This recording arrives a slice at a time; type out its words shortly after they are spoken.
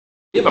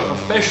We have a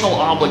professional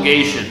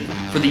obligation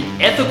for the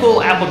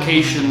ethical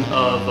application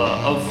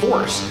of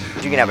force.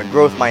 You can have a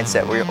growth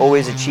mindset where you're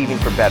always achieving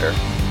for better.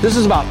 This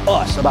is about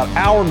us, about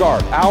our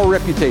guard, our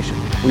reputation.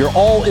 We are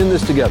all in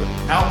this together.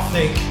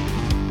 Outthink,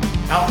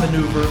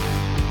 outmaneuver,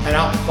 and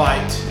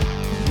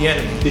outfight the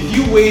enemy. If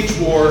you wage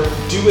war,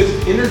 do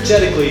it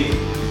energetically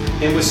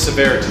and with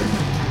severity.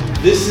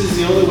 This is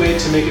the only way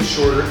to make it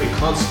shorter and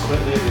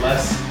consequently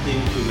less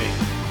inhumane.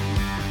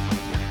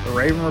 The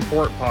Raven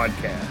Report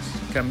podcast,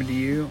 coming to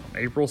you on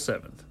April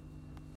 7th.